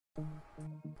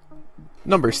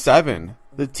Number 7.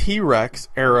 The Trikes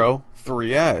Aero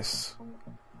 3S.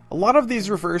 A lot of these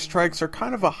reverse trikes are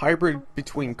kind of a hybrid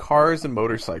between cars and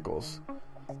motorcycles.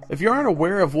 If you aren't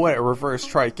aware of what a reverse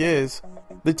trike is,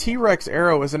 the Trikes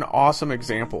Aero is an awesome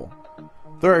example.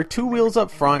 There are 2 wheels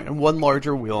up front and 1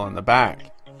 larger wheel on the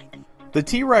back. The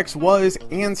T-Rex was,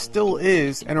 and still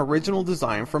is, an original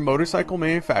design from motorcycle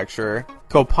manufacturer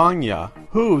Compagnia,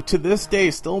 who to this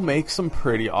day still makes some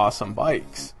pretty awesome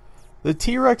bikes. The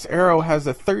T-Rex Aero has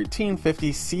a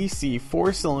 1350cc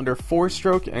 4-cylinder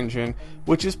 4-stroke engine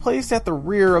which is placed at the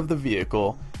rear of the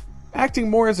vehicle, acting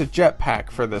more as a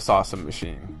jetpack for this awesome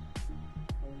machine.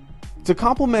 To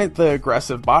complement the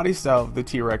aggressive body style of the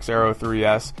T-Rex Aero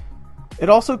 3S, it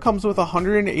also comes with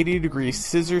 180-degree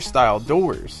scissor-style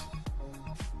doors.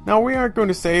 Now, we aren't going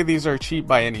to say these are cheap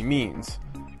by any means.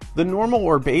 The normal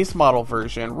or base model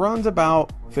version runs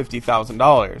about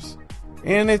 $50,000,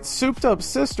 and its souped up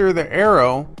sister, the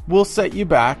Aero, will set you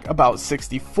back about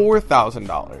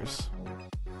 $64,000.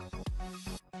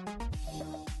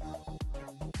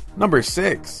 Number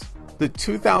 6. The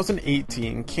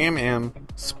 2018 Can-Am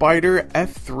Spyder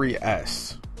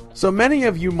F3S. So many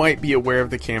of you might be aware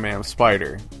of the Can-Am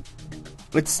Spyder.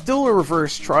 It's still a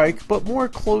reverse trike, but more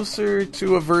closer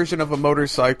to a version of a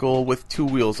motorcycle with 2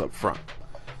 wheels up front.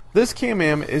 This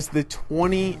Can-Am is the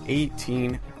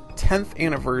 2018 10th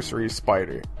anniversary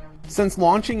Spyder. Since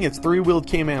launching its 3-wheeled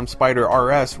Can-Am Spyder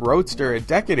RS Roadster a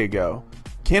decade ago,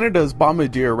 Canada's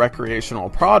Bombardier Recreational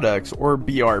Products, or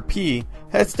BRP,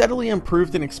 has steadily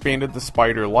improved and expanded the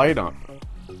Spyder lineup.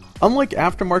 Unlike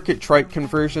aftermarket trike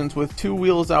conversions with 2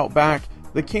 wheels out back,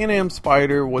 the Can-Am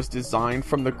Spyder was designed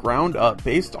from the ground up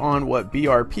based on what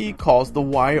BRP calls the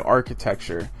Y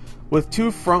architecture, with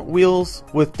 2 front wheels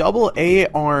with double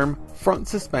A-arm front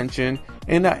suspension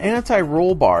and an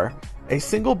anti-roll bar, a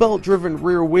single belt driven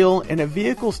rear wheel, and a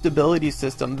vehicle stability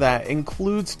system that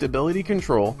includes stability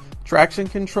control, traction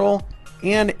control,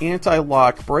 and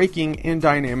anti-lock braking and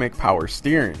dynamic power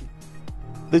steering.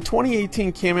 The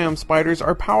 2018 Can-Am Spyders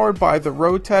are powered by the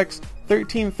Rotex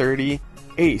 1330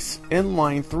 Ace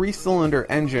inline 3-cylinder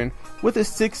engine with a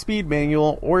 6-speed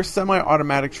manual or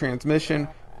semi-automatic transmission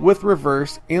with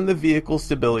reverse and the vehicle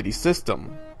stability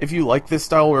system. If you like this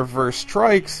style of reverse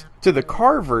trikes to the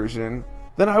car version,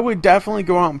 then I would definitely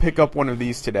go out and pick up one of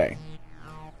these today.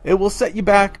 It will set you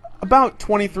back about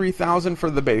 $23,000 for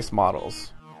the base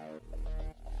models.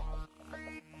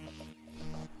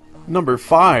 Number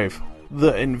 5.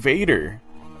 The INVADER.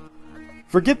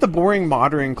 Forget the boring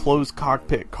modern closed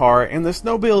cockpit car and the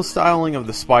snowmobile styling of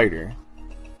the Spyder.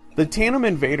 The Tanom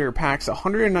INVADER packs a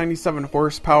 197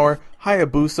 horsepower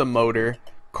Hayabusa motor,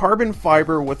 carbon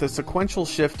fiber with a sequential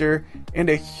shifter, and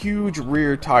a huge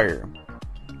rear tire.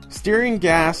 Steering,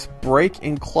 gas, brake,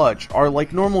 and clutch are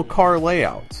like normal car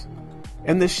layouts,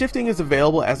 and the shifting is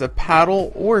available as a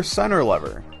paddle or center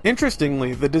lever.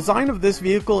 Interestingly, the design of this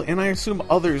vehicle, and I assume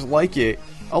others like it,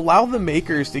 allow the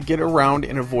makers to get around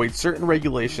and avoid certain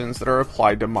regulations that are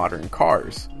applied to modern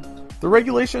cars. The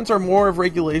regulations are more of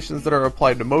regulations that are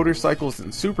applied to motorcycles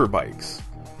and superbikes.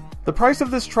 The price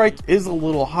of this trike is a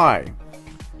little high,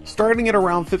 starting at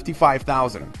around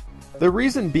 $55,000. The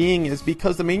reason being is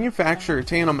because the manufacturer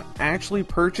Tanom actually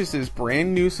purchases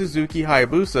brand new Suzuki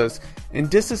Hayabusas and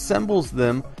disassembles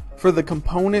them for the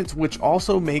components, which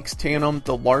also makes Tanom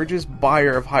the largest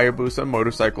buyer of Hayabusa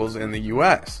motorcycles in the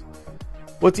US.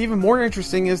 What's even more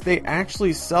interesting is they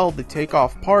actually sell the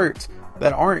takeoff parts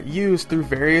that aren't used through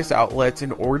various outlets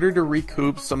in order to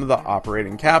recoup some of the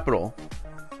operating capital.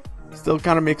 Still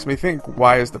kind of makes me think,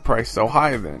 why is the price so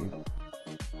high then?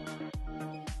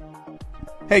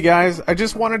 Hey guys, I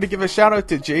just wanted to give a shout out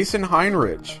to Jason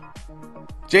Heinrich.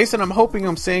 Jason, I'm hoping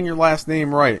I'm saying your last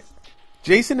name right.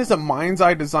 Jason is a Mind's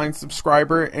Eye Design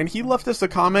subscriber, and he left us a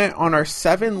comment on our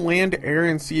 7 land, air,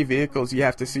 and sea vehicles you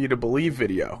have to see to believe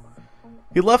video.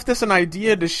 He left us an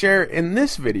idea to share in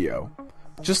this video.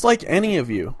 Just like any of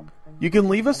you, you can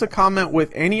leave us a comment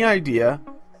with any idea,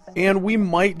 and we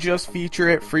might just feature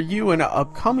it for you in an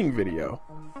upcoming video.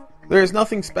 There is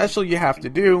nothing special you have to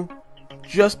do.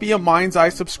 Just be a Mind's Eye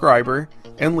subscriber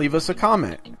and leave us a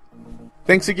comment.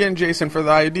 Thanks again, Jason, for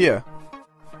the idea.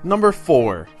 Number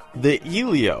 4. The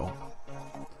Elio.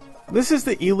 This is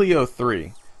the Elio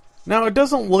 3. Now, it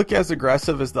doesn't look as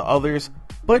aggressive as the others,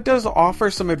 but it does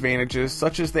offer some advantages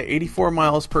such as the 84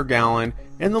 miles per gallon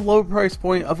and the low price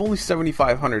point of only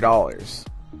 $7,500.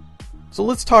 So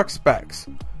let's talk specs.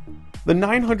 The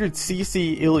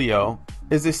 900cc Elio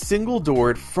is a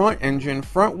single-doored front-engine,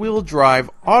 front-wheel drive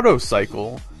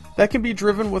autocycle that can be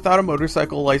driven without a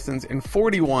motorcycle license in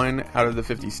 41 out of the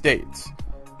 50 states.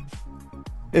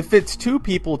 It fits 2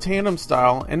 people tandem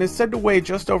style and is said to weigh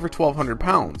just over 1,200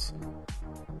 pounds.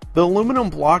 The aluminum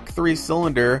block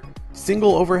 3-cylinder,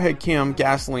 single overhead cam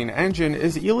gasoline engine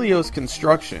is Elio's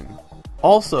construction.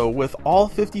 Also, with all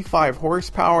 55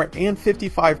 horsepower and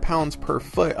 55 pounds per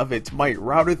foot of its might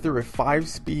routed through a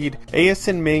 5-speed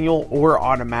ASN manual or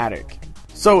automatic.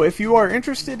 So if you are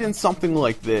interested in something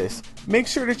like this, make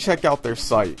sure to check out their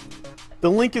site. The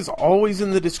link is always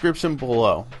in the description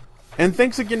below. And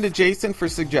thanks again to Jason for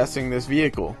suggesting this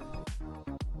vehicle.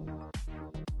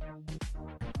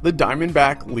 The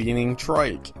Diamondback leaning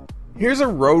trike. Here's a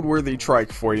roadworthy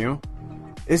trike for you.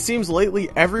 It seems lately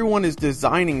everyone is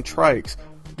designing trikes,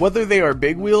 whether they are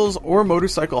big wheels or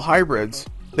motorcycle hybrids,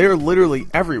 they are literally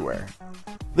everywhere.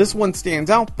 This one stands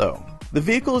out though. The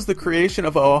vehicle is the creation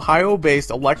of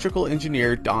Ohio-based electrical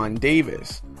engineer Don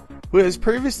Davis, who has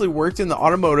previously worked in the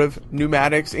automotive,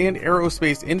 pneumatics, and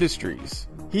aerospace industries.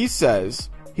 He says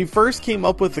he first came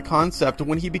up with the concept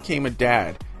when he became a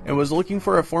dad and was looking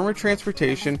for a form of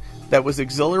transportation that was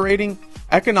exhilarating,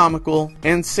 economical,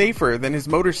 and safer than his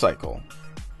motorcycle.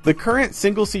 The current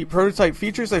single-seat prototype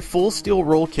features a full steel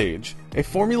roll cage, a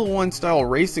Formula 1 style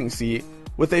racing seat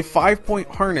with a 5-point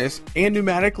harness and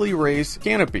pneumatically raised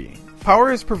canopy.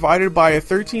 Power is provided by a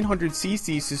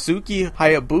 1300cc Suzuki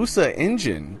Hayabusa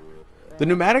engine. The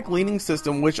pneumatic leaning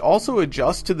system, which also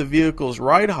adjusts to the vehicle's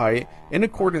ride height in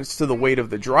accordance to the weight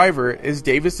of the driver, is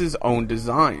Davis's own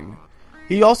design.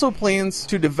 He also plans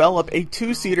to develop a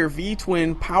 2-seater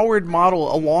V-twin powered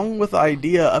model along with the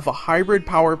idea of a hybrid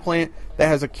power plant that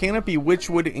has a canopy which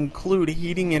would include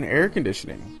heating and air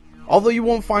conditioning. Although you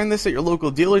won't find this at your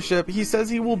local dealership, he says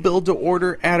he will build to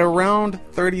order at around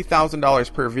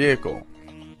 $30,000 per vehicle.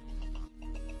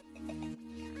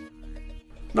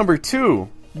 Number 2.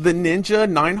 The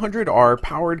Ninja 900R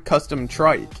Powered Custom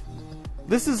Trike.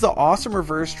 This is the awesome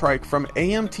reverse trike from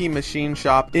AMT Machine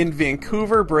Shop in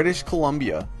Vancouver, British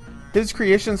Columbia. His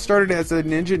creation started as a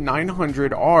Ninja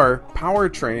 900R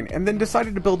powertrain and then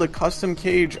decided to build a custom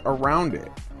cage around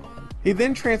it. He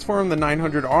then transformed the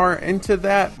 900R into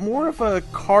that more of a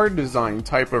car design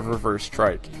type of reverse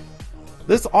trike.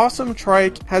 This awesome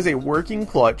trike has a working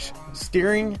clutch,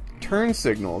 steering, turn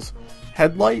signals,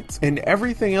 headlights, and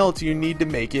everything else you need to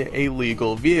make it a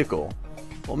legal vehicle.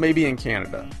 Well, maybe in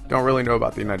Canada. Don't really know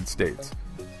about the United States.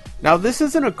 Now, this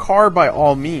isn't a car by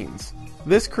all means.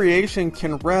 This creation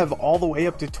can rev all the way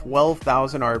up to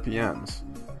 12,000 RPMs.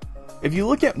 If you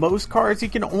look at most cars, you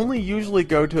can only usually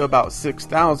go to about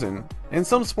 6,000, and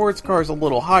some sports cars a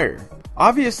little higher.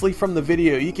 Obviously, from the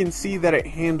video, you can see that it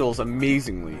handles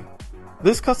amazingly.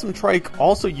 This custom trike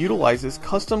also utilizes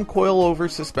custom coilover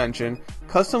suspension,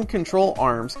 custom control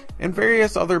arms, and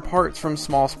various other parts from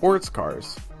small sports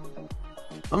cars.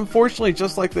 Unfortunately,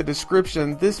 just like the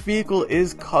description, this vehicle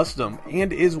is custom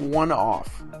and is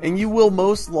one-off, and you will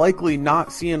most likely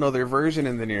not see another version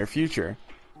in the near future.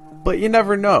 But you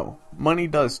never know, money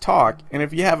does talk, and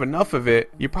if you have enough of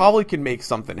it, you probably can make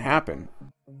something happen.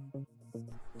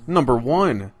 Number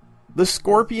 1. The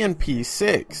Scorpion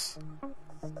P6.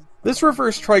 This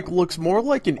reverse trike looks more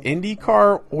like an Indy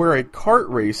car or a kart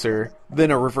racer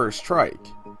than a reverse trike.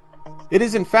 It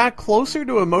is in fact closer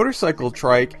to a motorcycle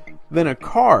trike than a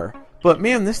car, but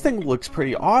man, this thing looks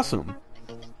pretty awesome.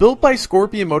 Built by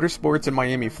Scorpion Motorsports in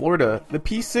Miami, Florida, the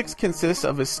P6 consists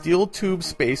of a steel tube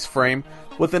space frame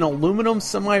with an aluminum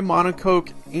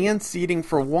semi-monocoque and seating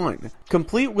for one.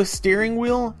 Complete with steering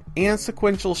wheel and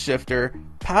sequential shifter,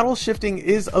 paddle shifting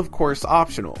is of course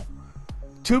optional.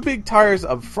 2 big tires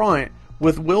up front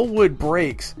with Willwood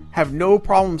brakes have no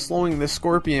problem slowing this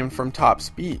Scorpion from top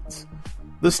speeds.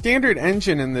 The standard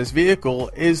engine in this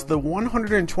vehicle is the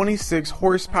 126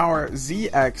 horsepower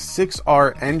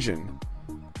ZX6R engine.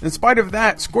 In spite of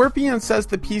that, Scorpion says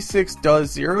the P6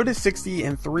 does 0 to 60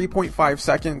 in 3.5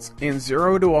 seconds and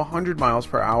 0 to 100 miles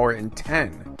per hour in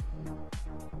 10.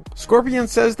 Scorpion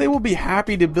says they will be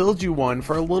happy to build you one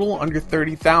for a little under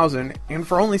 $30,000, and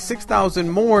for only $6,000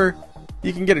 more,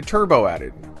 you can get a turbo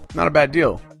added. Not a bad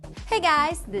deal. Hey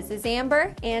guys, this is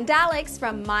Amber and Alex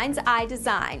from Mind's Eye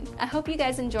Design. I hope you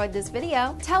guys enjoyed this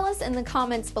video. Tell us in the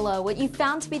comments below what you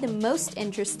found to be the most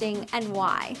interesting and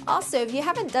why. Also, if you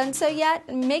haven't done so yet,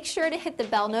 make sure to hit the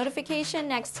bell notification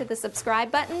next to the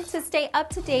subscribe button to stay up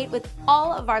to date with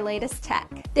all of our latest tech.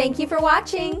 Thank you for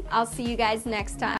watching. I'll see you guys next time.